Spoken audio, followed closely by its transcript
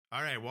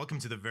All right, welcome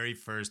to the very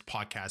first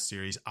podcast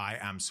series. I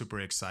am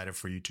super excited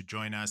for you to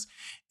join us.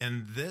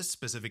 In this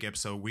specific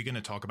episode, we're going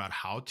to talk about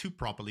how to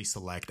properly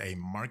select a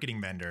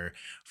marketing vendor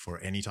for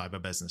any type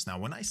of business. Now,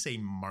 when I say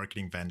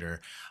marketing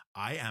vendor,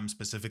 I am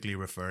specifically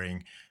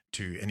referring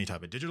to any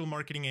type of digital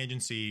marketing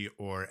agency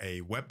or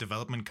a web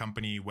development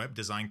company, web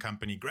design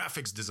company,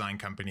 graphics design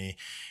company,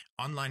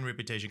 online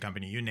reputation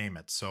company, you name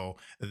it. So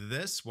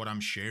what I'm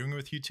sharing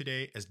with you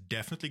today is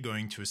definitely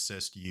going to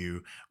assist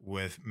you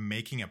with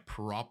making a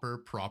proper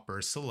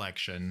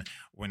selection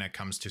when it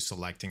comes to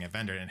selecting a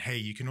vendor. And hey,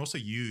 you can also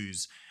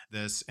use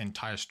this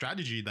entire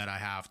strategy that I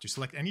have to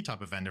select any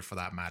type of vendor for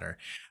that matter.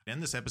 In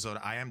this episode,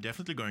 I am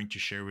definitely going to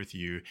share with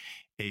you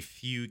a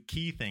few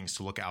key things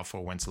to look out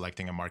for when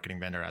selecting a marketing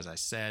vendor, as I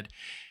said.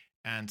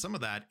 And some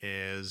of that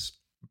is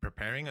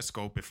preparing a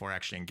scope before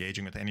actually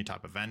engaging with any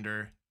type of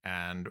vendor,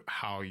 and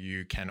how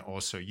you can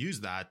also use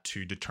that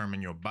to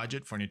determine your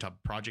budget for any type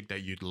of project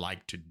that you'd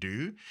like to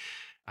do.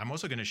 I'm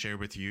also going to share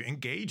with you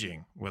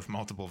engaging with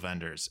multiple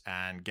vendors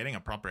and getting a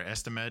proper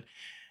estimate.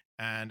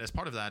 And as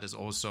part of that is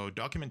also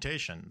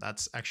documentation.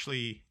 That's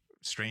actually,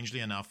 strangely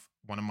enough,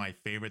 one of my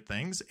favorite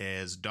things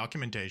is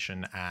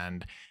documentation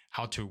and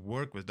how to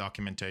work with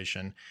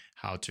documentation,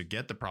 how to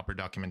get the proper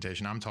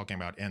documentation. I'm talking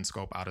about in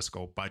scope, out of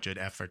scope, budget,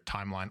 effort,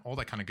 timeline, all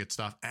that kind of good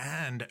stuff.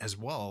 And as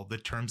well, the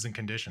terms and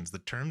conditions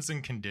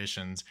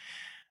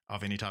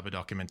of any type of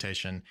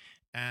documentation.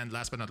 And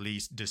last but not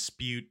least,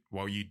 dispute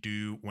what you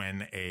do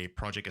when a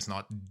project is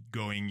not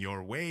going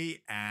your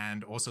way,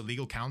 and also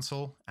legal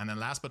counsel. And then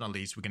last but not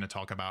least, we're going to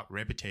talk about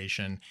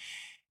reputation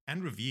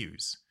and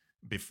reviews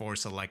before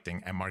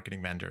selecting a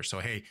marketing vendor. So,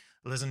 hey,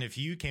 listen, if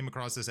you came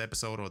across this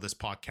episode or this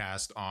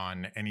podcast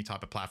on any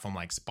type of platform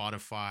like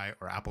Spotify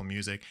or Apple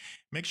Music,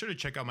 make sure to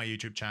check out my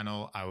YouTube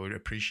channel. I would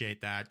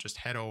appreciate that. Just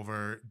head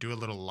over, do a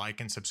little like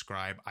and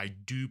subscribe. I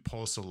do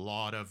post a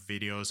lot of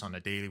videos on a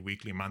daily,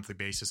 weekly, monthly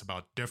basis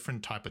about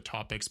different type of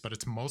topics, but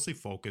it's mostly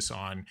focused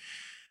on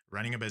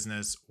running a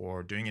business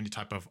or doing any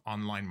type of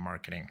online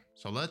marketing.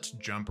 So let's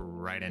jump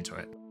right into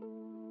it.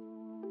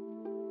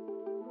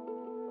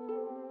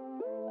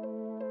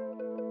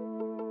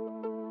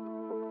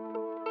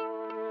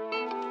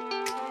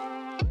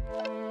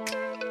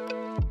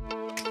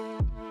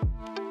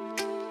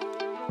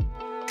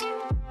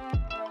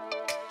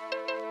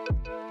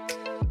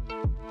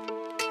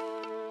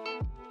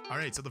 All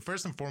right, so the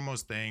first and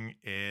foremost thing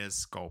is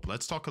scope.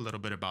 Let's talk a little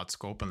bit about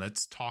scope, and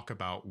let's talk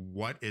about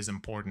what is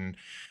important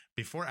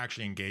before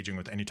actually engaging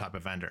with any type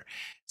of vendor.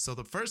 So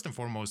the first and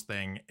foremost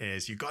thing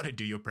is you got to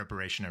do your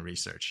preparation and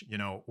research. You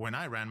know, when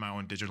I ran my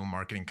own digital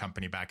marketing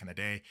company back in the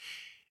day,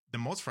 the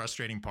most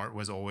frustrating part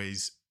was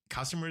always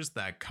customers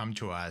that come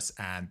to us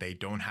and they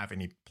don't have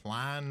any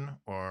plan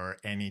or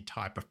any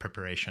type of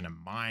preparation in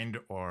mind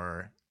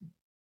or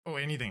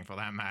anything for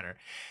that matter.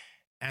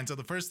 And so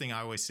the first thing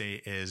I always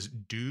say is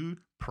do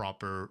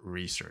proper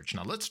research.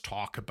 Now, let's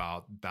talk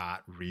about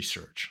that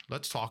research.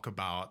 Let's talk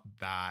about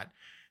that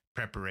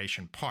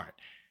preparation part.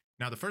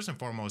 Now, the first and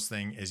foremost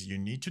thing is you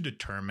need to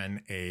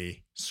determine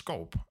a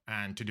scope.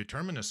 And to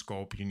determine a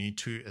scope, you need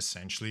to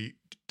essentially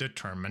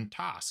determine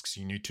tasks.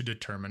 You need to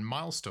determine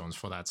milestones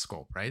for that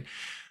scope, right?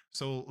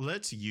 So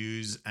let's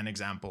use an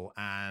example.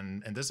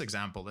 And in this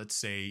example, let's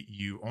say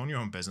you own your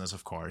own business,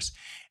 of course,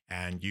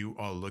 and you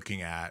are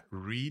looking at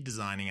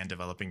redesigning and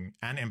developing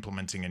and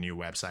implementing a new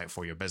website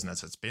for your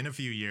business. It's been a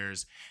few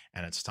years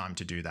and it's time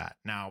to do that.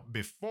 Now,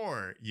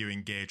 before you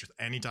engage with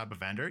any type of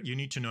vendor, you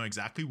need to know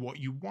exactly what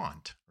you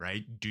want,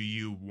 right? Do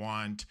you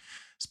want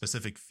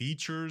specific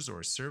features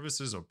or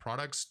services or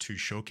products to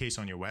showcase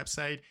on your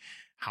website?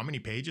 How many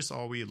pages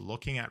are we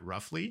looking at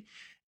roughly?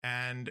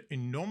 And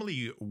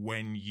normally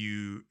when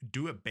you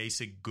do a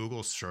basic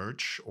Google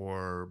search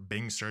or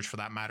Bing search for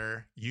that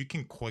matter, you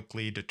can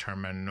quickly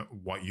determine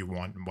what you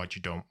want and what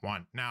you don't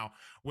want. Now,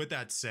 with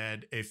that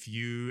said, if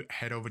you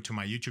head over to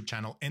my YouTube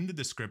channel, in the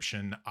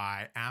description,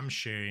 I am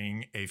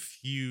sharing a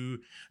few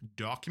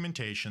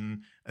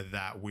documentation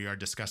that we are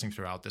discussing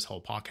throughout this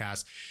whole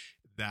podcast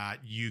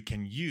that you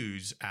can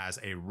use as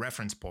a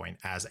reference point,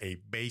 as a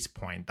base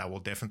point that will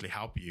definitely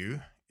help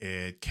you.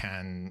 It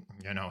can,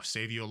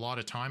 save you a lot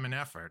of time and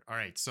effort. All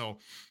right. So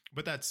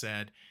with that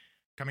said,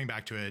 coming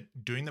back to it,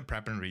 doing the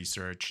prep and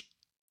research,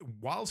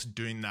 whilst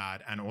doing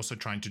that and also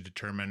trying to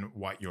determine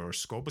what your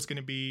scope is going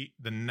to be,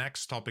 the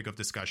next topic of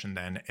discussion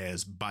then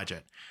is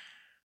budget.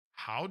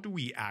 How do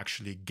we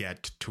actually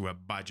get to a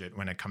budget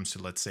when it comes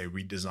to, let's say,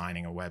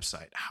 redesigning a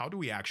website? How do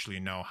we actually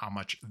know how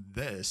much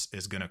this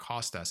is going to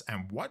cost us?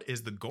 And what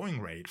is the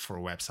going rate for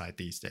a website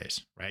these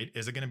days, right?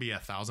 Is it going to be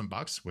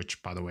 $1,000,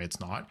 which by the way,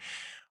 it's not?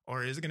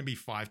 Or is it going to be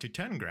 5 to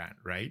 10 grand,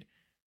 right?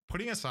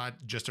 Putting aside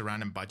just a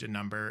random budget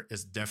number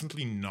is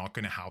definitely not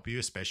going to help you,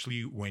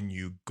 especially when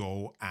you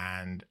go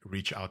and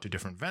reach out to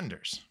different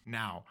vendors.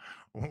 Now,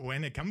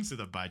 when it comes to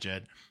the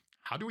budget,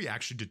 how do we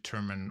actually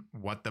determine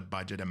what the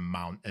budget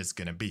amount is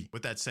going to be?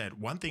 With that said,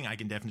 one thing I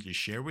can definitely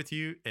share with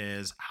you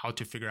is how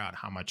to figure out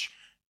how much,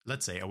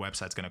 let's say, a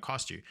website's going to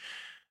cost you.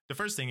 the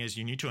first thing is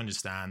you need to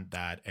understand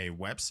that a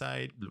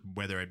website,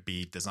 whether it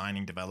be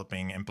designing,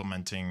 developing,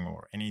 implementing,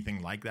 or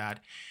anything like that,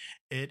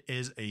 it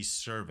is a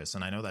service.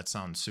 And I know that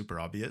sounds super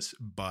obvious,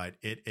 but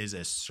it is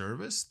a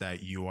service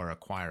that you are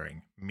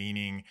acquiring,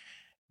 meaning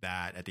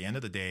that at the end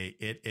of the day,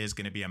 it is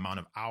going to be amount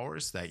of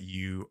hours that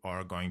you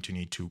are going to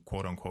need to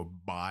quote unquote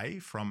buy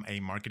from a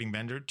marketing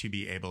vendor to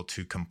be able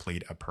to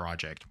complete a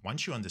project.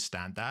 Once you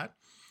understand that,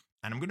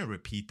 and I'm going to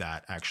repeat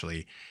that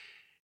actually,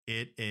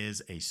 it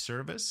is a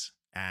service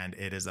and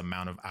it is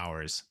amount of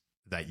hours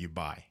that you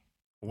buy.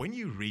 When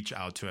you reach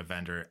out to a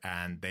vendor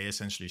and they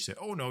essentially say,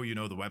 oh no,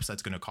 the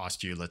website's going to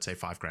cost you, let's say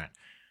 $5,000.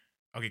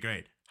 Okay,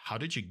 great. How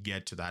did you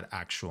get to that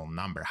actual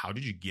number? How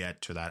did you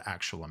get to that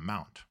actual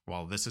amount?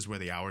 Well, this is where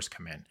the hours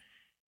come in.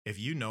 If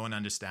you know and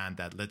understand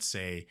that, let's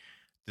say,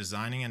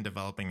 designing and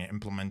developing and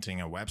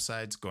implementing a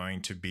website is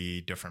going to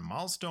be different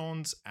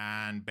milestones,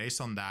 and based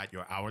on that,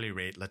 your hourly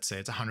rate, let's say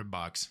it's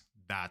 $100,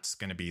 that's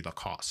going to be the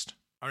cost.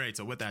 All right,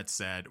 so with that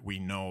said, we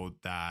know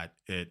that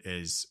it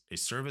is a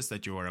service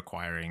that you are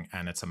acquiring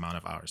and its amount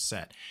of hours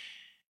set.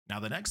 Now,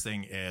 the next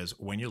thing is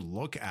when you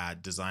look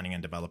at designing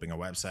and developing a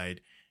website,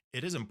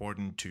 it is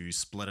important to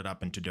split it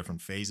up into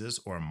different phases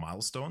or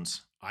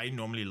milestones. I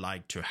normally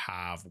like to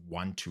have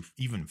 1 to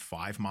even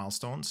 5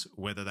 milestones,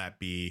 whether that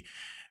be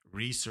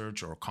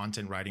research or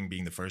content writing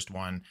being the first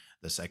one,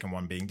 the second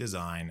one being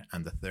design,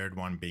 and the third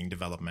one being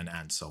development,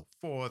 and so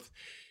forth.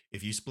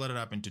 If you split it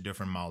up into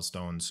different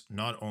milestones,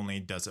 not only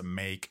does it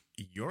make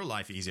your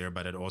life easier,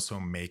 but it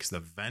also makes the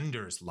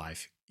vendor's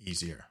life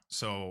easier.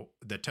 So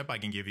the tip I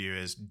can give you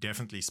is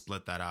definitely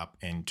split that up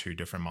into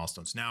different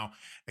milestones. Now,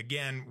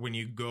 again, when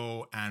you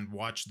go and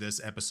watch this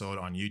episode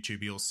on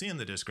YouTube, you'll see in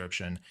the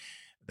description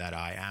that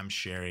I am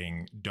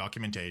sharing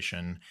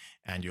documentation,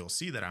 and you'll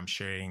see that I'm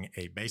sharing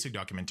a basic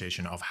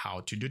documentation of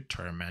how to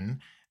determine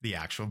the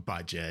actual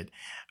budget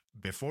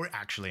before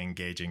actually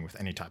engaging with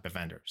any type of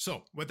vendor.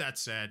 So with that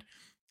said,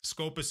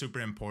 scope is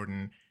super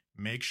important.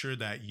 Make sure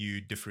that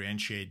you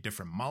differentiate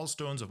different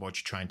milestones of what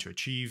you're trying to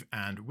achieve.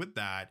 And with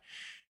that,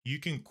 you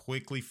can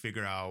quickly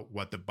figure out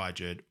what the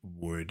budget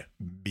would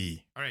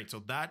be. All right,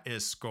 so that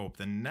is scope.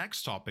 The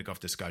next topic of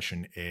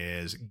discussion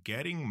is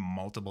getting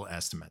multiple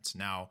estimates.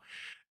 Now,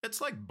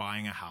 it's like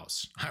buying a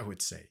house, I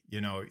would say.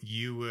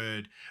 You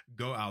would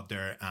go out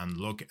there and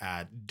look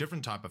at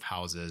different type of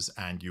houses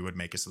and you would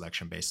make a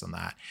selection based on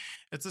that.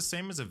 It's the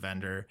same as a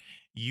vendor.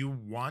 You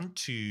want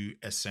to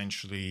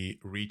essentially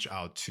reach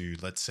out to,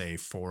 let's say,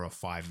 4 or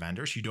 5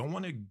 vendors. You don't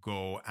want to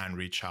go and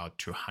reach out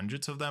to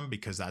hundreds of them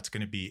because that's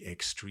going to be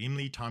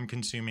extremely time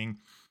consuming.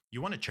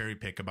 You want to cherry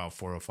pick about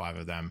 4 or 5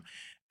 of them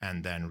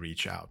and then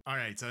reach out. All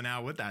right. So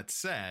now with that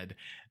said,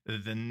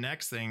 the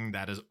next thing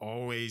that is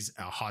always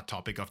a hot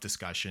topic of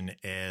discussion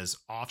is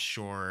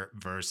offshore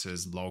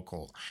versus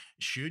local.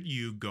 Should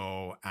you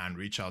go and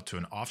reach out to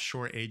an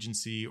offshore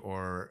agency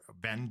or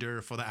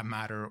vendor for that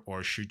matter,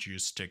 or should you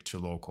stick to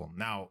local?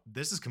 Now,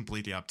 this is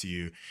completely up to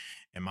you.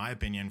 In my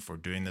opinion, for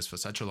doing this for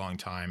such a long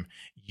time,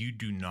 you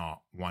do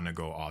not want to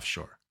go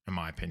offshore. In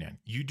my opinion,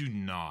 you do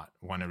not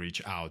want to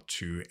reach out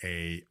to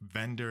a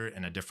vendor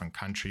in a different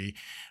country.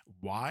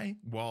 Why?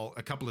 Well,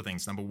 a couple of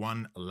things. Number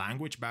one,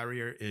 language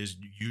barrier is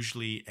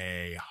usually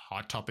a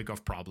hot topic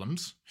of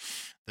problems.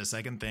 The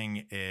second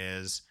thing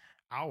is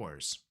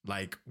hours.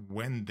 Like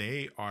when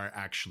they are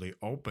actually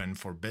open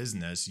for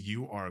business,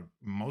 you are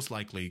most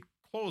likely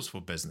closed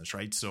for business,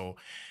 right? So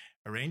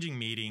arranging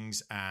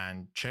meetings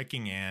and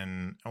checking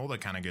in, all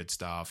that kind of good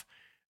stuff,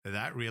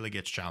 that really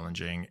gets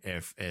challenging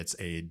if it's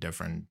a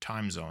different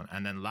time zone.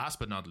 And then last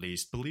but not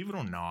least, believe it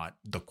or not,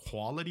 the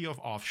quality of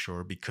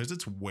offshore, because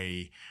it's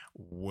way,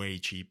 way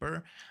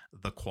cheaper,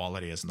 the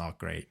quality is not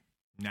great.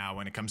 Now,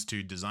 when it comes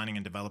to designing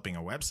and developing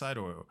a website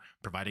or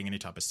providing any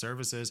type of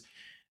services,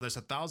 there's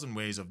 1,000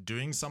 ways of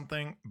doing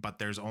something, but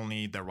there's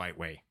only the right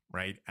way,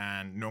 right?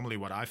 And normally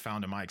what I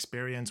found in my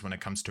experience when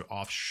it comes to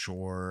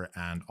offshore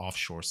and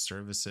offshore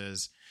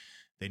services,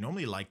 they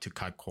normally like to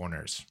cut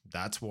corners.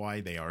 That's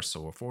why they are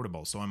so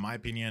affordable. So in my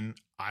opinion,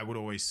 I would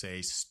always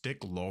say stick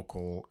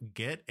local,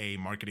 get a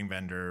marketing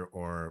vendor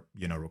or,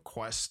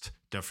 request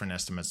different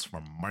estimates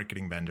from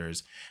marketing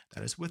vendors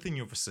that is within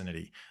your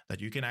vicinity that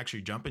you can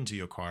actually jump into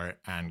your car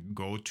and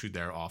go to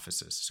their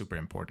offices. Super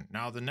important.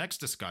 Now, the next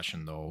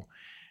discussion though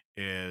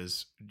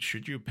is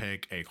should you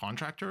pick a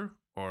contractor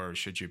or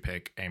should you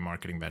pick a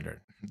marketing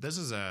vendor? This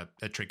is a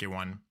tricky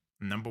one.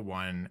 Number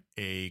one,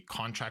 a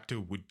contractor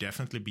would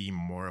definitely be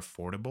more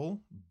affordable,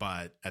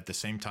 but at the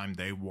same time,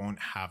 they won't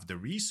have the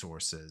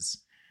resources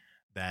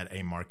that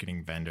a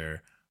marketing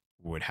vendor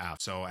would have.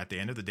 So at the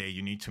end of the day,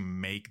 you need to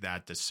make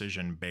that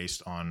decision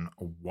based on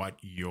what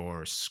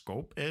your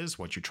scope is,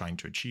 what you're trying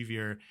to achieve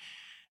here,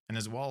 and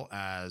as well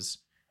as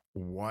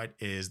what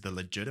is the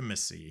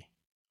legitimacy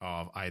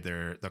of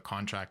either the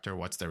contractor,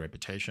 what's their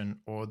reputation,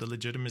 or the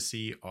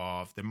legitimacy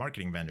of the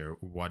marketing vendor,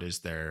 what is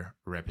their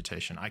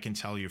reputation. I can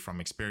tell you from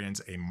experience,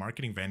 a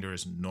marketing vendor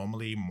is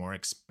normally more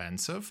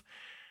expensive,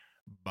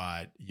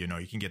 but you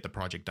can get the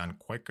project done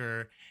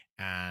quicker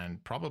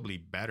and probably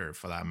better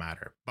for that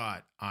matter.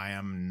 But I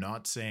am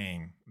not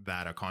saying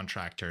that a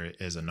contractor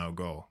is a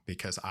no-go,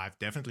 because I've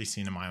definitely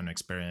seen in my own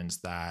experience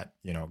that,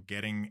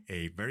 getting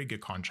a very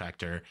good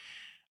contractor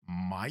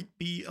might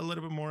be a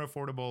little bit more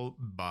affordable,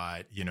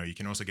 but you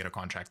can also get a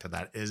contractor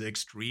that is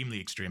extremely,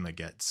 extremely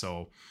good.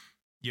 So,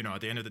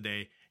 at the end of the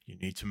day, you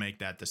need to make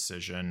that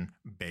decision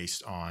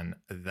based on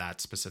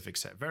that specific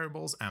set of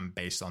variables and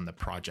based on the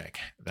project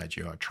that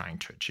you are trying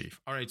to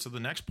achieve. All right, so the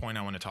next point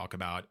I want to talk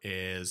about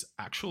is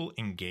actual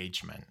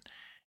engagement.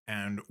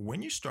 And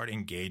when you start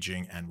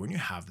engaging and when you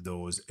have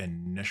those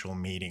initial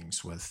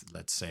meetings with,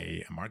 let's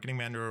say, a marketing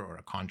vendor or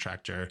a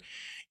contractor,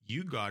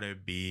 you got to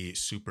be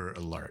super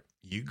alert.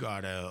 You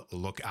got to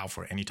look out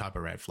for any type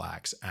of red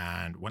flags.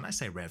 And when I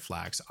say red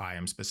flags, I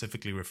am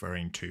specifically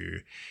referring to,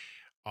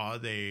 are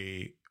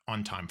they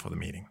on time for the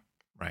meeting,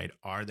 right?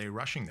 Are they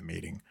rushing the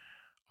meeting?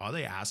 Are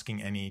they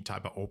asking any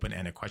type of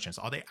open-ended questions?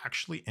 Are they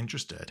actually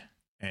interested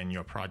in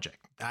your project?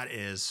 That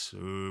is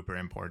super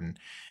important,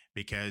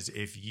 because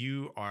if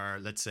you are,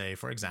 let's say,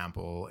 for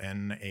example,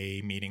 in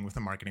a meeting with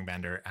a marketing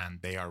vendor and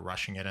they are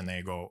rushing it and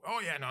they go,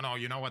 oh yeah, no,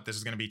 you know what? This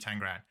is going to be 10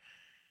 grand.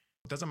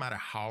 It doesn't matter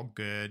how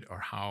good or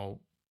how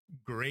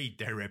great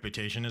their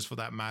reputation is for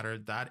that matter,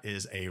 that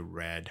is a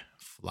red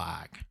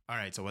flag. All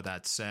right, so with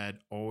that said,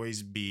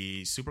 always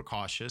be super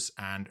cautious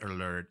and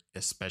alert,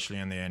 especially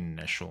in the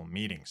initial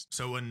meetings.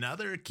 So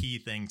another key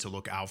thing to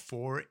look out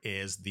for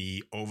is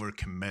the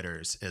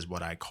overcommitters, is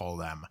what I call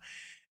them.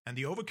 And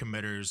the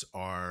overcommitters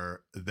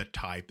are the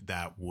type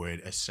that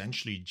would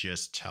essentially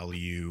just tell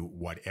you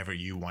whatever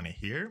you want to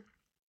hear.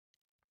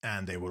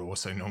 And they would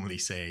also normally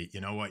say,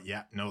 you know what?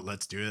 Yeah, no,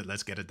 let's do it.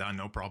 Let's get it done.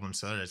 No problem,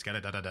 sir. Let's get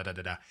it.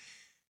 Da.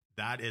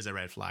 That is a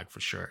red flag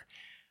for sure.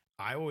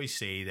 I always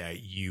say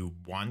that you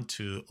want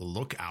to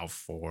look out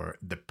for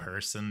the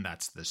person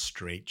that's the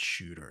straight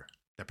shooter,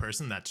 the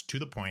person that's to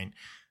the point,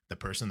 the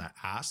person that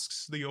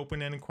asks the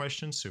open-ended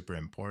questions, super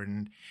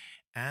important,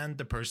 and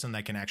the person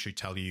that can actually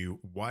tell you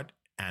what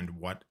and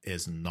what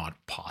is not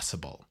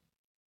possible.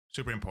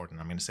 Super important.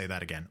 I'm going to say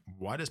that again.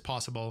 What is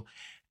possible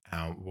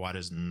and what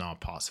is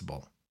not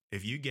possible.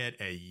 If you get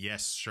a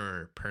yes,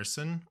 sir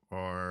person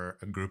or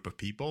a group of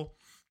people,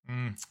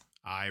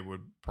 I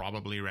would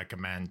probably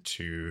recommend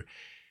to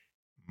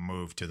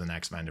move to the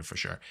next vendor for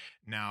sure.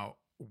 Now,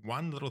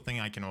 one little thing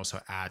I can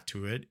also add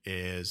to it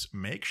is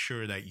make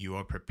sure that you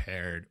are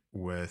prepared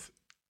with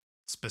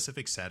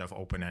specific set of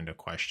open-ended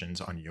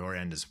questions on your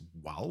end as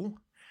well.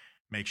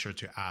 Make sure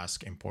to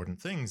ask important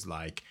things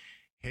like,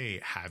 hey,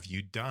 have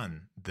you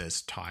done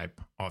this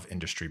type of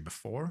industry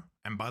before?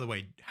 And by the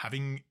way,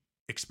 having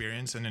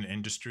experience in an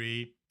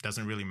industry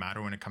doesn't really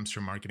matter when it comes to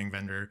a marketing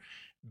vendor,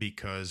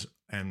 because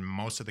in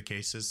most of the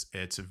cases,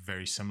 it's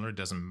very similar. It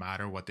doesn't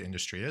matter what the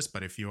industry is,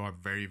 but if you are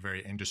very,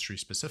 very industry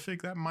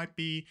specific, that might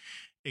be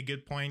a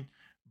good point.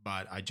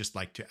 But I just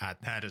like to add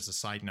that as a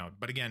side note.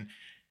 But again,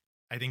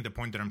 I think the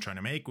point that I'm trying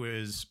to make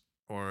was,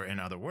 or in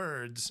other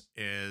words,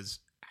 is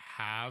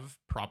have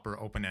proper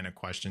open-ended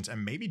questions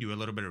and maybe do a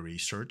little bit of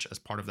research as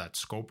part of that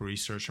scope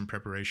research and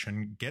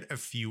preparation. Get a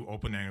few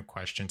open-ended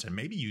questions and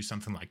maybe use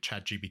something like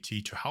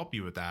ChatGPT to help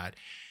you with that.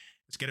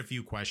 Let's get a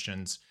few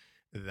questions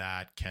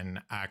that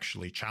can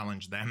actually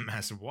challenge them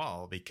as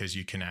well, because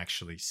you can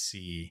actually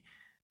see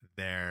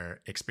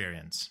their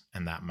experience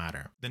in that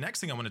matter. The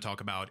next thing I want to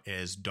talk about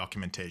is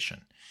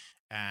documentation.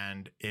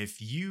 And if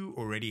you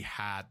already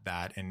had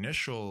that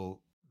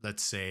initial,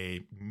 let's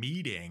say,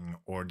 meeting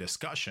or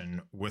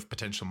discussion with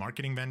potential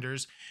marketing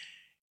vendors,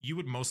 you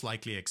would most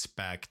likely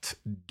expect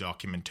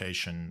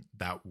documentation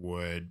that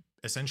would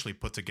essentially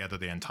put together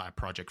the entire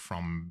project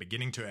from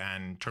beginning to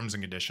end, terms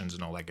and conditions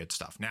and all that good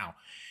stuff. Now,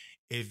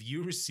 if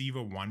you receive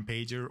a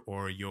one-pager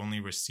or you only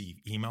receive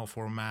email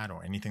format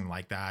or anything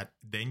like that,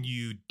 then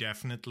you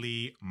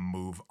definitely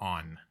move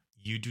on.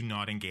 You do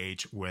not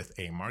engage with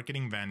a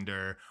marketing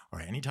vendor or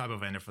any type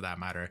of vendor for that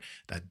matter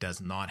that does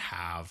not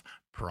have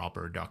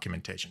proper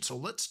documentation. So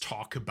let's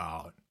talk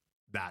about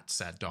that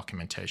set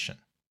documentation.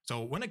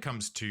 So when it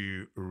comes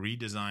to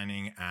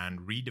redesigning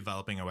and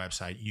redeveloping a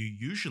website, you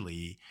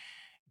usually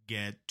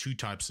get two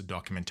types of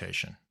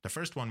documentation. The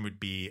first one would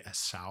be a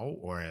SOW,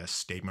 or a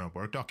statement of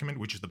work document,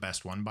 which is the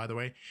best one, by the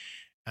way.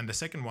 And the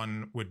second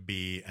one would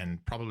be,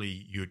 and probably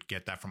you'd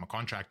get that from a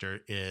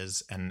contractor,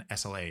 is an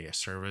SLA, a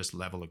service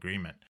level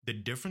agreement. The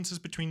differences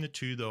between the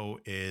two, though,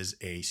 is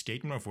a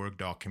statement of work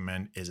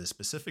document is a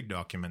specific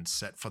document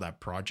set for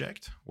that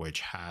project, which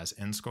has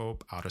in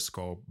scope, out of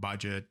scope,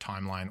 budget,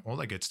 timeline, all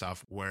that good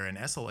stuff, where an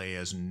SLA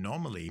is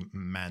normally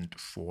meant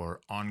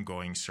for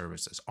ongoing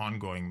services,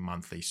 ongoing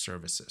monthly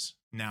services.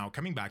 Now,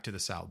 coming back to the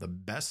SOW, the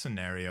best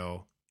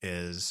scenario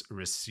is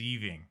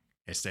receiving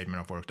a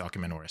statement of work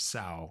document, or a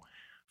SOW,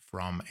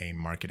 from a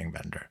marketing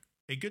vendor.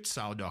 A good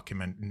SOW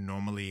document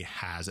normally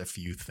has a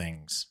few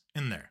things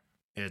in there.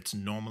 It's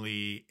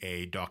normally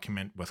a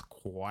document with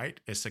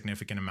quite a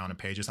significant amount of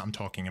pages. I'm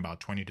talking about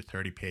 20 to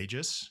 30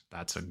 pages.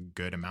 That's a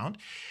good amount.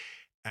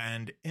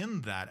 And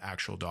in that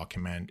actual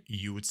document,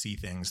 you would see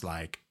things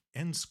like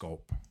in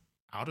scope,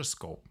 out of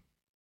scope,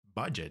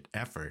 budget,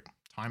 effort,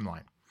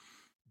 timeline.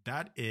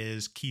 That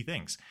is key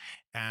things.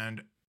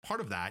 And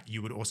part of that,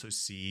 you would also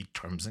see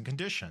terms and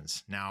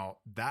conditions. Now,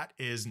 that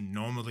is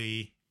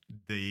normally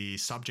the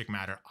subject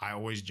matter I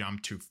always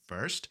jump to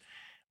first,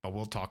 but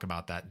we'll talk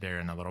about that there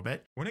in a little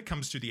bit. When it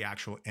comes to the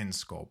actual in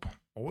scope,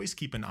 always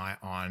keep an eye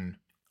on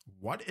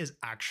what is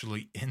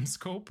actually in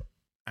scope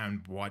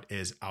and what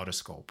is out of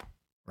scope,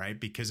 right?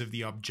 Because if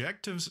the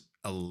objectives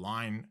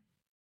align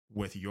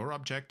with your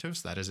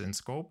objectives, that is in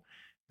scope,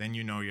 then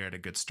you know you're at a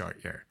good start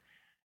here.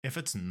 If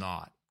it's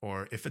not,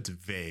 or if it's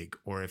vague,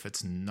 or if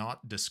it's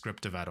not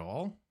descriptive at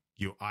all,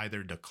 you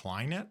either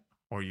decline it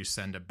or you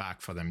send it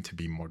back for them to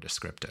be more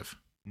descriptive.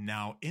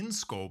 Now, in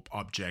scope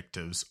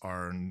objectives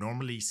are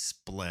normally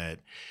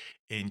split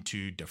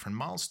into different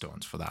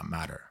milestones for that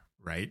matter,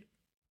 right?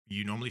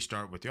 You normally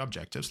start with the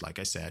objectives, like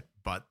I said,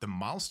 but the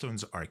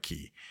milestones are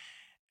key.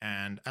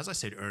 And as I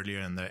said earlier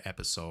in the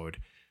episode,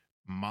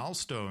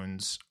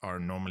 milestones are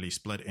normally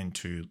split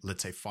into,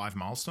 let's say, 5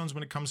 milestones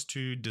when it comes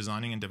to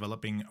designing and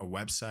developing a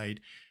website.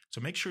 So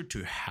make sure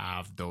to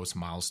have those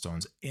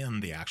milestones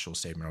in the actual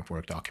statement of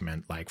work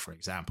document. Like, for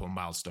example,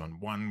 milestone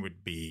 1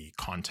 would be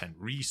content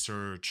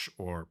research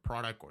or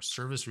product or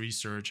service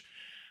research.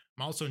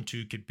 Milestone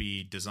 2 could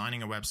be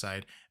designing a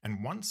website.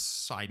 And one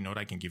side note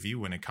I can give you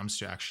when it comes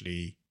to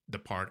actually the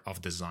part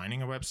of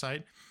designing a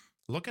website,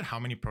 look at how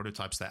many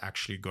prototypes they're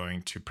actually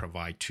going to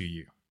provide to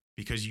you.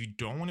 Because you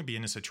don't want to be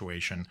in a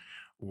situation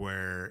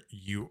where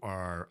you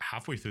are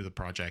halfway through the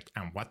project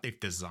and what they've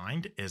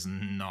designed is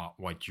not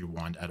what you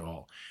want at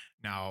all.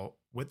 Now,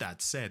 with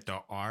that said,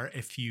 there are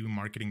a few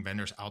marketing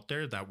vendors out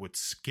there that would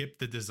skip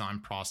the design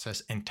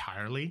process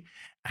entirely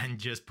and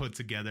just put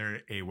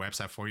together a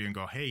website for you and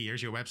go, hey,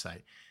 here's your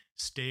website.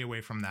 Stay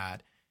away from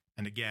that.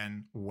 And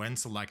again, when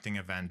selecting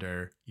a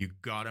vendor, you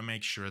got to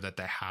make sure that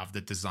they have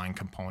the design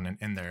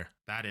component in there.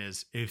 That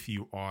is, if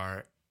you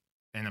are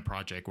in a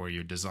project where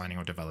you're designing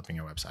or developing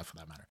a website for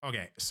that matter.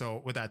 Okay, so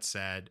with that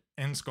said,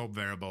 in scope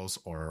variables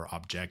or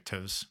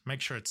objectives, make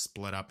sure it's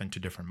split up into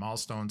different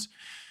milestones.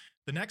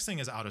 The next thing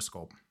is out of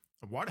scope.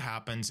 What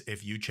happens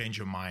if you change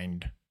your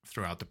mind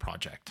throughout the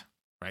project,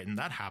 right? And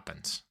that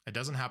happens. It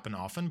doesn't happen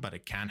often, but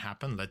it can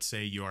happen. Let's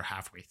say you're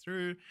halfway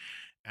through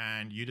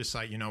and you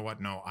decide, you know what?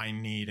 No, I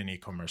need an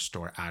e-commerce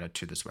store added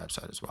to this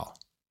website as well.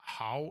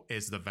 How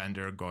is the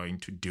vendor going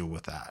to deal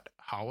with that?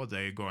 How are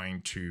they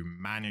going to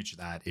manage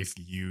that if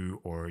you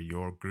or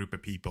your group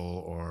of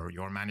people or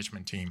your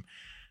management team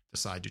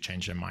decide to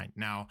change their mind?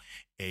 Now,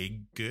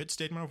 a good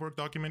statement of work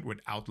document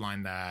would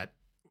outline that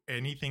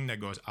anything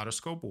that goes out of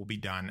scope will be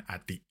done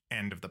at the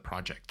end of the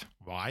project.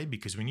 Why?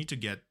 Because we need to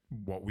get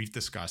what we've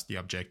discussed, the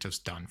objectives,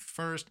 done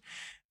first,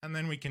 and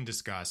then we can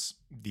discuss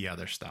the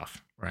other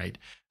stuff, right?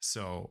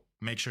 So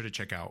make sure to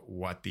check out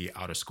what the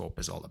out of scope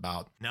is all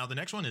about. Now, the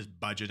next one is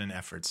budget and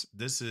efforts.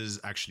 This is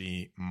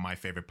actually my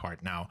favorite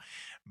part. Now,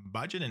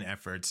 budget and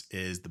efforts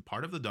is the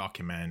part of the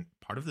document,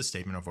 part of the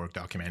statement of work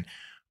document,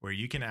 where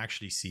you can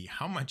actually see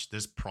how much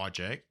this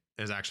project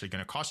is actually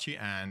going to cost you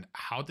and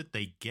how did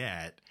they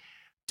get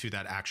to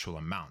that actual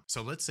amount.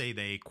 So let's say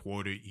they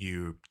quoted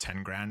you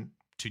 10 grand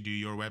to do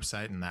your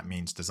website, and that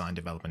means design,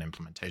 development,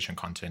 implementation,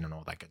 content, and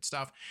all that good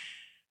stuff.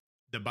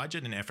 The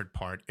budget and effort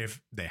part,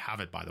 if they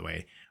have it, by the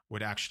way,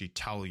 would actually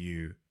tell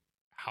you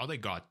how they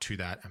got to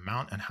that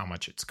amount and how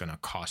much it's going to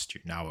cost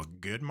you. Now, a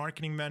good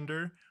marketing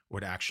vendor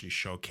would actually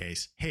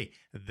showcase, hey,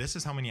 this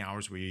is how many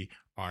hours we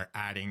are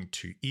adding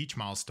to each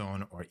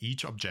milestone or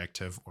each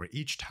objective or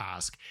each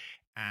task,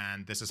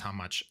 and this is how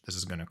much this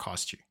is going to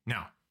cost you.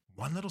 Now,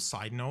 one little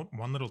side note,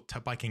 one little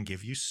tip I can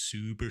give you,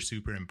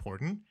 super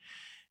important,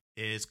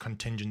 is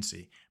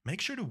contingency.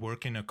 Make sure to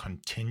work in a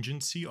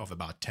contingency of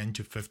about 10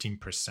 to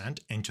 15%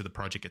 into the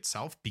project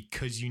itself,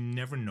 because you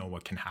never know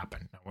what can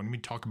happen. Now, when we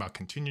talk about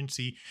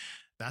contingency,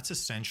 that's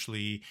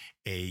essentially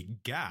a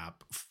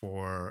gap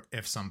for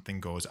if something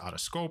goes out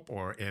of scope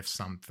or if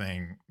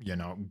something,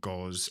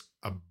 goes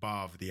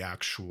above the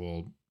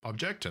actual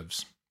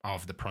objectives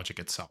of the project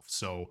itself.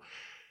 So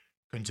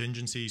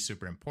contingency,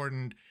 super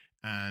important,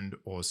 and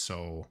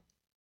also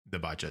the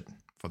budget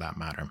for that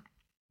matter.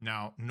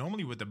 Now,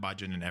 normally with the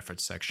budget and effort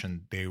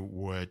section, they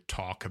would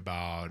talk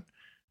about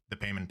the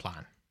payment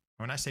plan.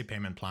 When I say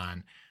payment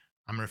plan,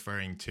 I'm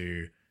referring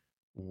to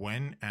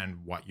when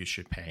and what you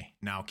should pay.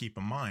 Now, keep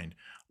in mind,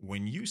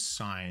 when you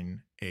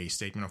sign a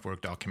statement of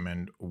work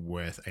document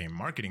with a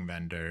marketing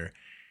vendor,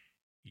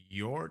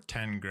 your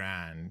 10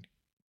 grand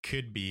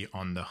could be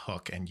on the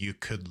hook and you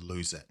could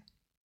lose it,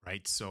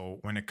 right? So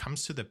when it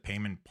comes to the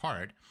payment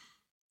part,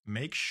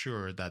 make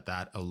sure that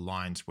that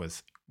aligns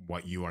with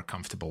what you are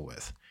comfortable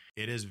with.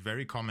 It is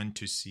very common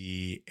to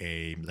see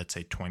a, let's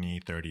say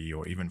 20, 30,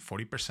 or even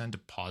 40%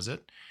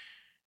 deposit.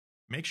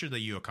 Make sure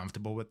that you are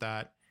comfortable with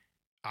that.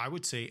 I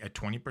would say a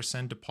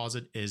 20%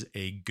 deposit is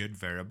a good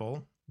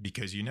variable,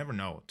 because you never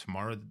know.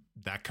 Tomorrow,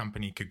 that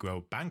company could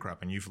go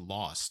bankrupt and you've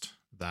lost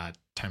that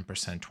 10%,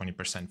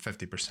 20%,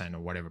 50%, or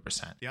whatever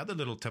percent. The other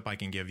little tip I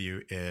can give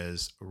you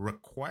is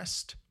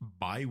request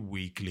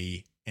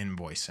bi-weekly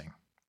invoicing.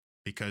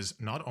 because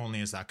not only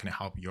is that going to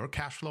help your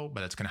cash flow,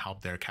 but it's going to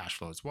help their cash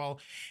flow as well.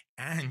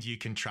 And you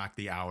can track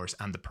the hours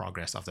and the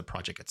progress of the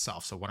project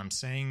itself. So what I'm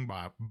saying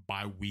by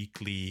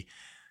bi-weekly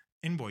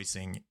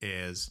invoicing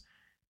is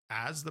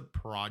as the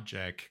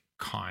project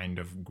kind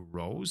of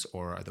grows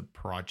or the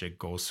project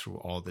goes through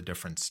all the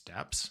different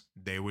steps,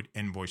 they would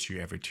invoice you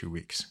every 2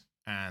 weeks.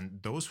 And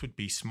those would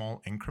be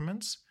small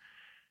increments,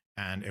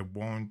 and it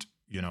won't,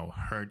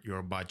 hurt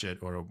your budget,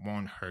 or it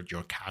won't hurt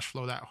your cash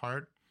flow that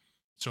hard.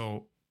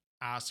 So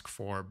ask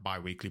for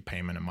bi-weekly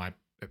payment. In my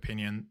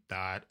opinion,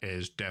 that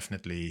is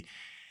definitely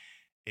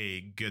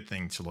a good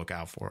thing to look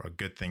out for, a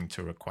good thing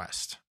to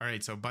request. All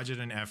right, so budget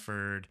and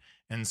effort,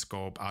 in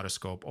scope, out of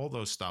scope, all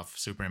those stuff,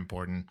 super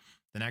important.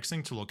 The next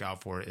thing to look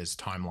out for is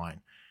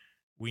timeline.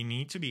 We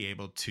need to be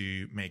able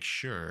to make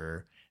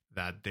sure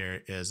that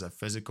there is a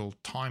physical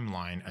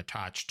timeline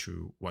attached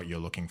to what you're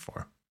looking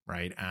for,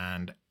 right?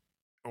 And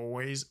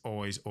always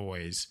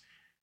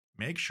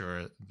make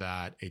sure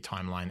that a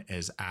timeline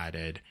is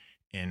added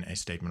in a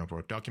statement of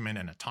work document.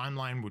 And a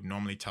timeline would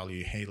normally tell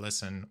you, hey,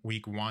 listen,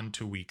 week 1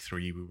 to week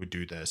 3, we would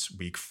do this.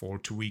 Week 4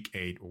 to week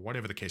 8, or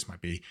whatever the case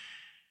might be.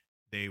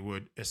 They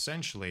would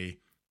essentially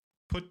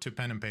put to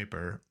pen and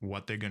paper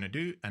what they're going to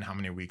do and how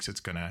many weeks it's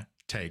going to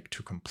take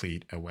to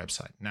complete a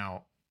website.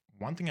 Now,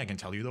 one thing I can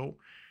tell you though,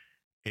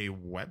 a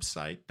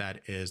website that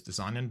is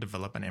designed and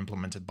developed and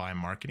implemented by a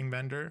marketing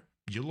vendor,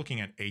 you're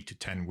looking at 8 to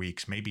 10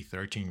 weeks, maybe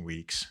 13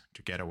 weeks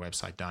to get a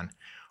website done.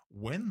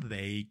 When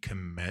they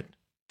commit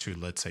to,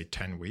 let's say,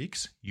 10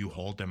 weeks, you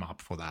hold them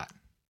up for that.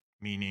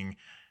 Meaning,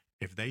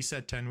 if they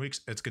said 10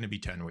 weeks, it's going to be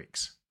 10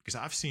 weeks. Because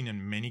I've seen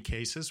in many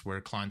cases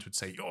where clients would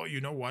say, oh,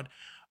 you know what?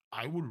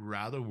 I would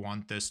rather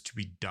want this to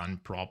be done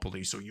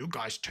properly. So you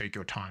guys take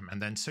your time.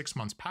 And then 6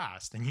 months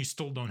passed and you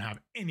still don't have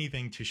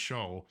anything to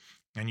show.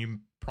 And you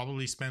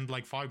probably spend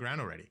like $5,000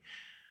 already.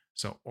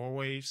 So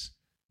always,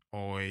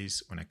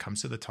 when it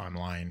comes to the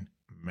timeline,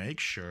 make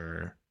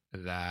sure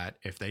that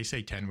if they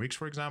say 10 weeks,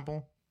 for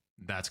example,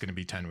 that's going to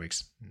be 10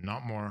 weeks,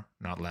 not more,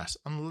 not less,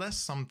 unless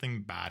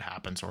something bad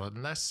happens or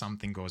unless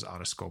something goes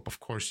out of scope. Of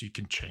course, you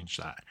can change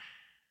that.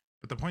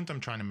 But the point I'm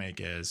trying to make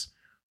is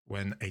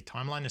when a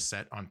timeline is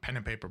set on pen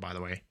and paper, by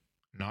the way,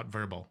 not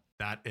verbal,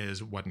 that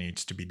is what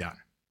needs to be done.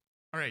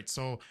 All right,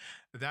 so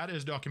that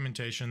is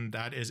documentation,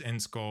 that is in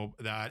scope,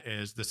 that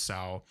is the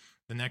sell.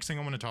 The next thing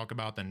I want to talk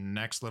about, the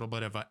next little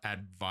bit of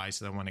advice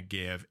that I want to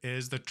give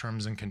is the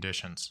terms and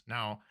conditions.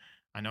 Now,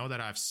 I know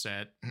that I've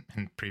said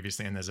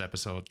previously in this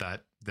episode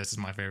that this is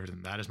my favorite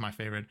and that is my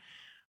favorite,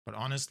 but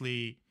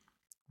honestly,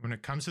 when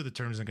it comes to the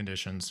terms and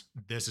conditions,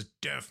 this is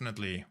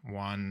definitely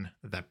one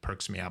that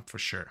perks me up for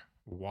sure.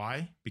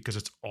 Why? Because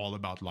it's all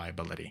about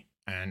liability.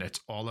 And it's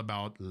all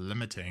about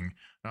limiting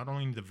not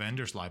only the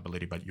vendor's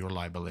liability, but your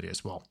liability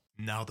as well.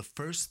 Now, the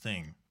first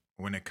thing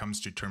when it comes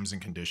to terms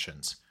and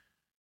conditions,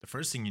 the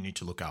first thing you need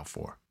to look out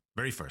for,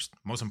 very first,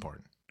 most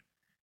important,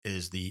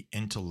 is the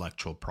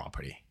intellectual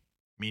property.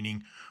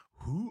 Meaning,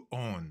 who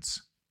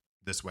owns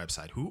this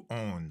website? Who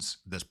owns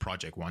this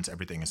project once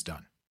everything is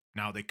done?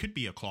 Now, there could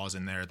be a clause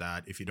in there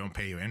that if you don't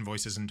pay your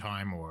invoices in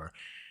time or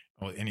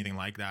anything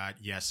like that,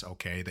 yes,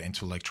 okay, the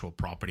intellectual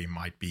property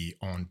might be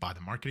owned by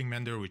the marketing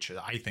vendor, which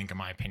I think, in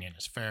my opinion,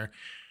 is fair.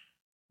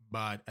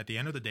 But at the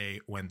end of the day,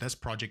 when this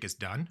project is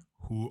done,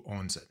 who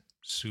owns it?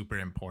 Super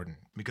important,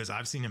 because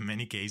I've seen in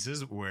many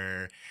cases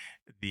where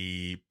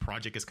the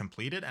project is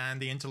completed and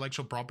the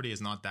intellectual property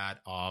is not that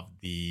of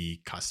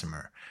the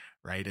customer,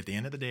 right? At the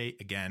end of the day,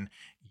 again,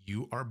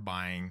 you are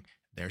buying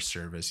their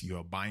service. You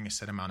are buying a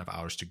set amount of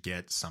hours to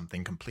get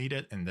something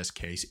completed. In this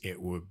case,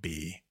 it would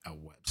be a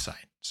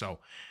website. So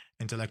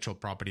intellectual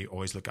property,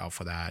 always look out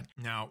for that.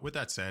 Now, with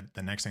that said,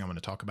 the next thing I'm going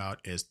to talk about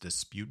is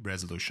dispute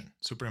resolution.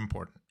 Super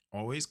important.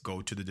 Always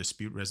go to the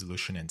dispute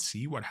resolution and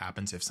see what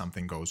happens if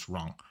something goes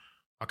wrong.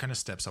 What kind of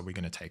steps are we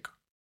going to take?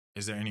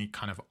 Is there any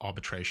kind of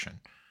arbitration?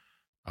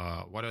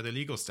 What are the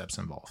legal steps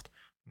involved?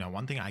 Now,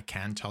 one thing I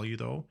can tell you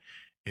though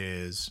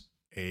is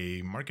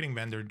a marketing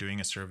vendor doing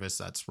a service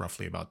that's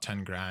roughly about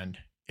 10 grand.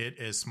 It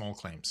is small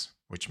claims,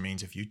 which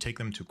means if you take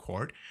them to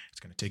court, it's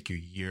going to take you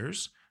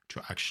years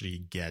to actually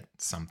get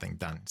something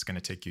done. It's going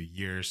to take you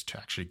years to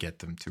actually get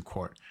them to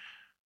court.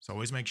 So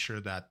always make sure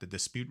that the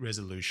dispute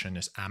resolution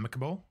is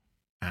amicable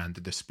and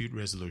the dispute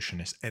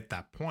resolution is at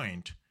that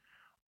point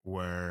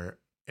where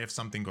if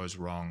something goes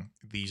wrong,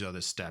 these are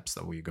the steps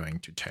that we're going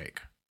to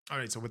take. All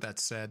right, so with that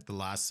said, the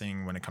last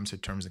thing when it comes to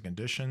terms and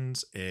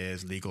conditions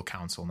is legal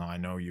counsel. Now, I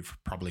know you've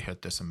probably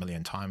heard this a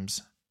million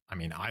times. I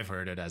mean, I've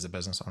heard it as a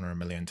business owner a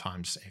million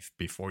times. If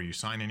before you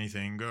sign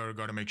anything,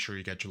 got to make sure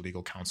you get your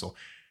legal counsel.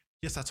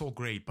 Yes, that's all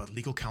great, but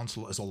legal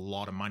counsel is a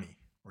lot of money,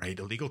 right?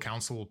 A legal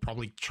counsel will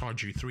probably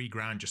charge you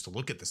 $3,000 just to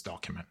look at this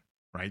document,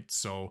 right?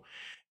 So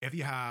if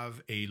you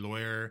have a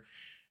lawyer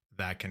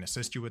that can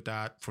assist you with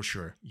that, for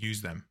sure,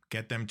 use them.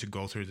 Get them to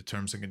go through the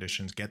terms and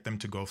conditions. Get them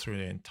to go through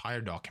the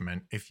entire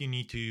document. If you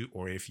need to,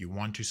 or if you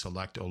want to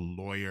select a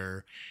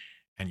lawyer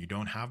and you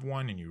don't have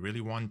one and you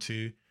really want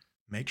to,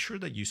 make sure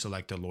that you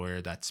select a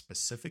lawyer that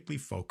specifically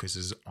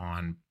focuses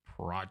on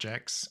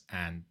projects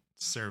and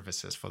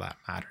services for that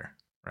matter.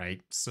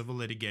 right? Civil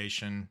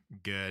litigation,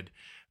 good.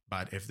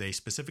 But if they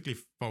specifically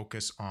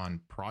focus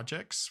on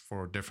projects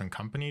for different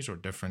companies or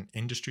different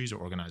industries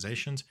or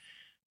organizations,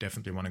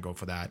 definitely want to go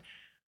for that.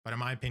 But in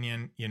my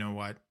opinion, you know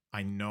what?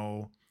 I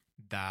know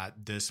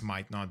that this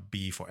might not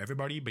be for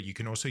everybody, but you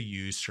can also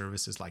use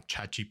services like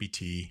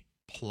ChatGPT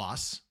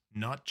Plus,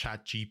 not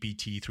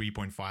ChatGPT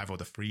 3.5 or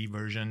the free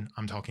version.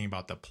 I'm talking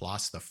about the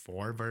Plus, the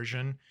 4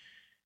 version.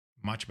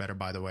 Much better,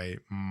 by the way,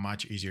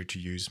 much easier to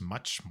use,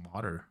 much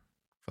smarter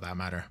for that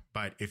matter.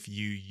 But if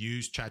you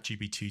use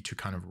ChatGPT to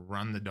kind of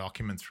run the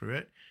document through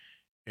it,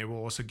 it will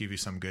also give you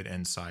some good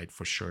insight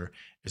for sure.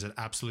 Is it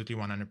absolutely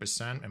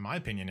 100%? In my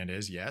opinion, it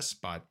is, yes.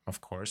 But of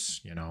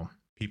course,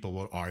 people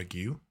will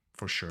argue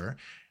for sure.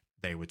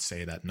 They would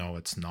say that no,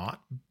 it's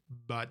not.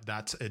 But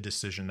that's a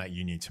decision that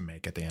you need to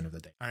make at the end of the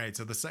day. All right.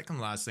 So the second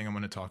last thing I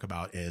want to talk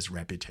about is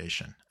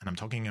reputation. And I'm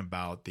talking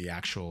about the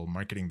actual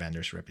marketing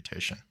vendor's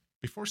reputation.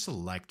 Before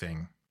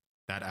selecting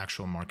that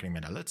actual marketing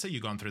vendor, let's say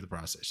you've gone through the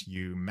process,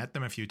 you met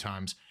them a few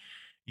times,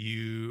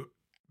 you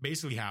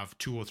basically have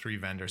 2 or 3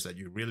 vendors that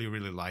you really,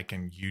 really like,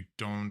 and you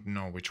don't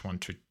know which one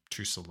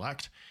to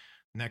select.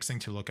 Next thing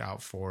to look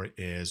out for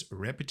is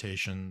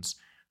reputations,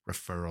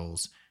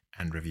 referrals,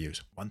 and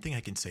reviews. One thing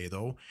I can say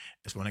though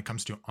is when it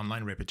comes to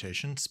online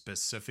reputation,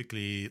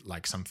 specifically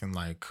like something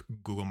like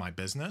Google My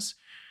Business,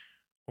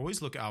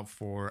 always look out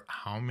for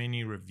how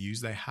many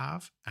reviews they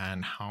have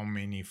and how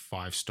many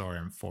 5-star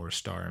and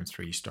 4-star and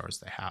 3 stars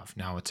they have.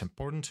 Now, it's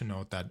important to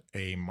note that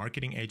a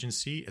marketing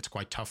agency, it's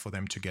quite tough for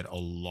them to get a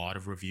lot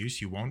of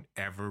reviews. You won't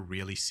ever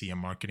really see a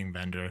marketing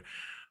vendor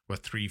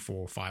with 3,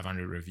 4,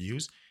 500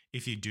 reviews.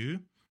 If you do,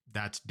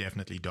 that's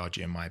definitely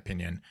dodgy in my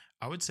opinion.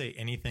 I would say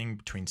anything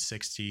between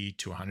 60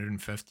 to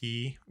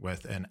 150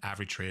 with an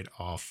average rate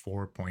of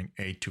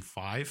 4.8 to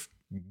 5.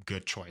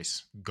 Good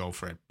choice. Go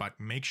for it. But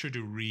make sure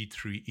to read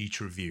through each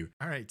review.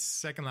 All right.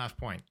 Second last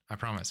point. I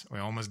promise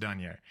we're almost done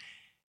here.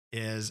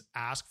 Is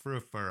ask for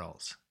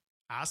referrals.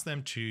 Ask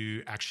them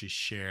to actually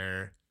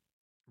share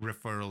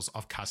referrals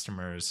of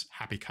customers,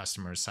 happy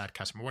customers, sad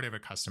customers, whatever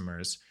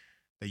customers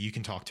that you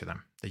can talk to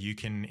them, that you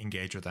can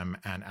engage with them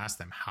and ask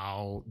them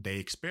how they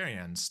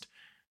experienced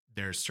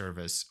their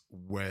service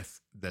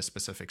with the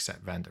specific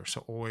set vendor.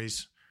 So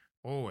always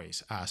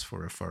ask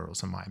for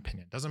referrals, in my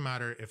opinion. Doesn't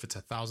matter if it's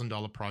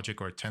 $1,000 project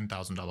or a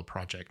 $10,000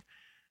 project,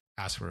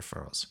 ask for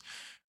referrals.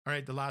 All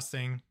right, the last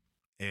thing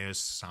is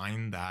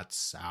sign that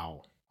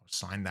SOW, or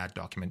sign that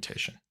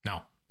documentation.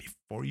 Now,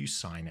 before you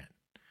sign it,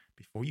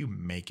 before you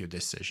make your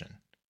decision,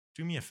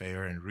 do me a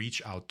favor and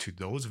reach out to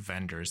those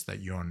vendors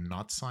that you're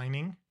not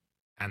signing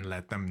and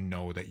let them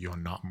know that you're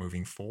not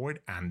moving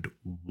forward and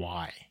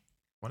why.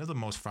 One of the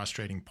most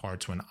frustrating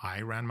parts when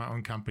I ran my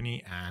own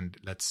company and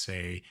let's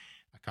say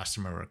a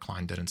customer or a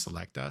client didn't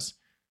select us,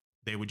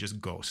 they would just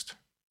ghost.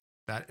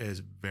 That is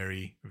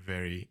very,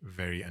 very,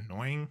 very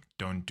annoying.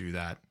 Don't do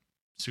that.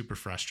 Super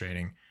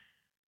frustrating.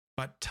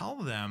 But tell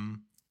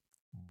them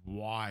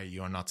why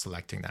you're not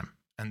selecting them.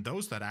 And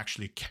those that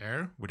actually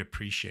care would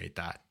appreciate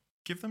that.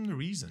 Give them the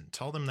reason.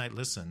 Tell them that,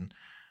 listen,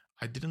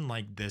 I didn't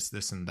like this,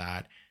 and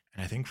that.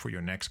 And I think for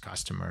your next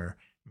customer,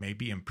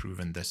 maybe improve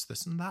in this,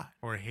 and that.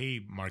 Or,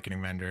 hey,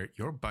 marketing vendor,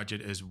 your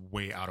budget is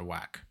way out of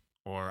whack.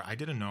 Or I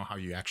didn't know how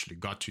you actually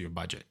got to your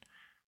budget.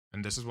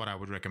 And this is what I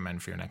would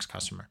recommend for your next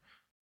customer.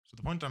 So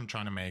the point I'm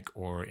trying to make,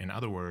 or in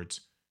other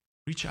words,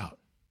 reach out,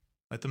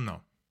 let them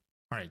know.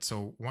 All right.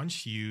 So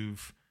once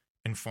you've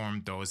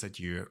informed those that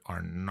you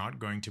are not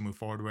going to move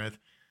forward with,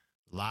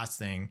 last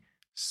thing,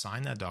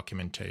 sign that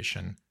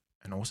documentation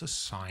and also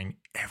sign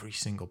every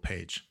single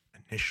page,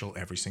 initial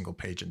every single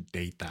page and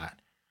date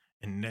that.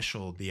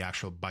 Initial the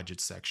actual budget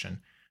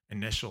section,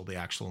 initial the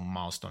actual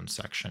milestone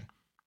section.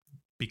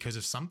 Because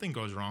if something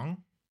goes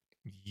wrong,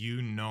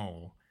 you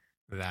know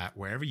that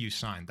wherever you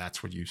sign,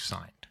 that's what you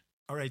signed.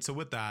 All right, so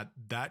with that,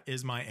 that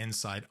is my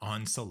insight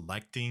on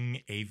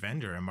selecting a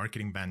vendor, a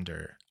marketing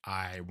vendor.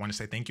 I want to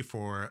say thank you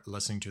for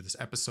listening to this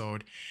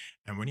episode.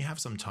 And when you have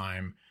some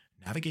time,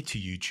 navigate to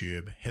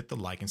YouTube, hit the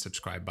like and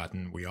subscribe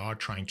button. We are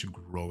trying to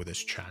grow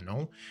this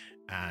channel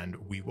and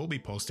we will be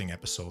posting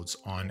episodes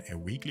on a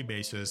weekly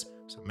basis.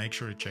 So make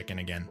sure to check in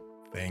again.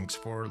 Thanks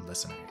for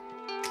listening.